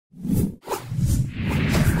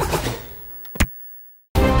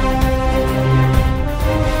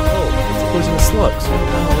Good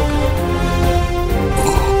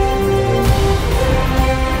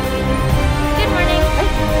morning.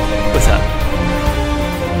 What's up?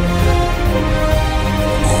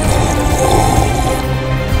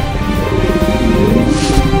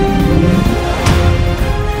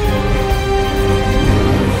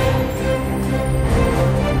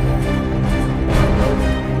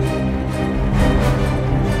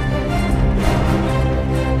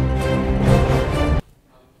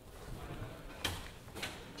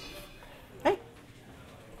 Hey.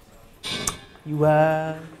 You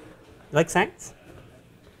like science?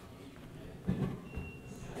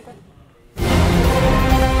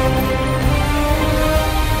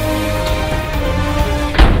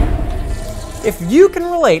 If you can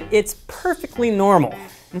relate, it's perfectly normal.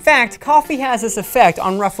 In fact, coffee has this effect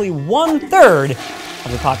on roughly 1/3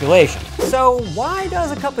 of the population. So why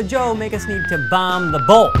does a cup of joe make us need to bomb the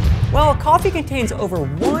bowl? Well, coffee contains over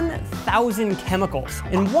 1,000 chemicals,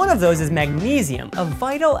 and one of those is magnesium, a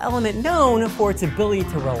vital element known for its ability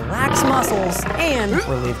to relax muscles and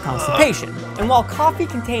relieve constipation. And while coffee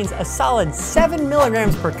contains a solid 7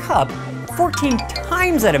 milligrams per cup, 14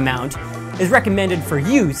 times that amount is recommended for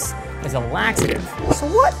use as a laxative. So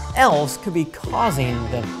what else could be causing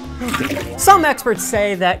the pooping? Some experts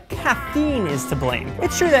say that caffeine is to blame.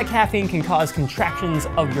 It's true that caffeine can cause contractions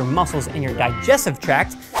of your muscles in your digestive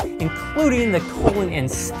tract, including the colon and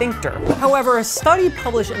sphincter. However, a study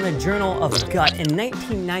published in the Journal of Gut in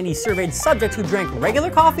 1990 surveyed subjects who drank regular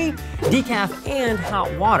coffee, decaf, and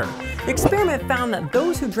hot water. The experiment found that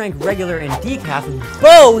those who drank regular and decaf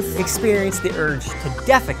both experienced the urge to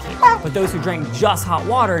defecate, but those who drank just hot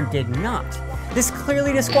water did not. This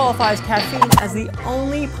clearly disqualifies caffeine as the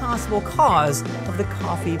only possible cause of the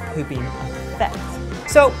coffee pooping effect.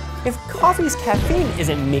 So, if coffee's caffeine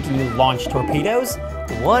isn't making you launch torpedoes,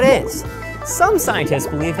 what is? Some scientists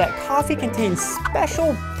believe that coffee contains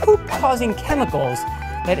special poop-causing chemicals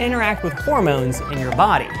that interact with hormones in your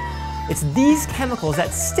body. It's these chemicals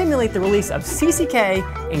that stimulate the release of CCK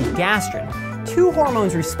and gastrin, two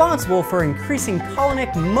hormones responsible for increasing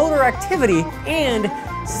colonic motor activity and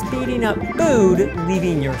speeding up food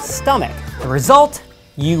leaving your stomach. The result?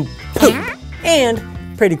 You poop. And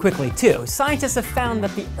pretty quickly too. Scientists have found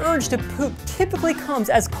that the urge to poop typically comes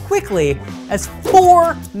as quickly as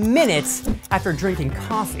 4 minutes after drinking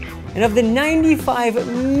coffee. And of the 95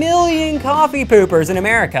 million coffee poopers in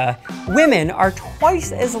America, women are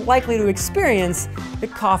twice as likely to experience the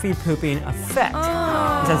coffee pooping effect.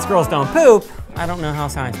 And since girls don't poop, I don't know how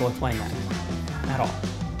science will explain that at all.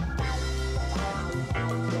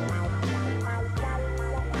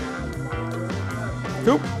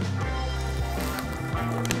 Poop.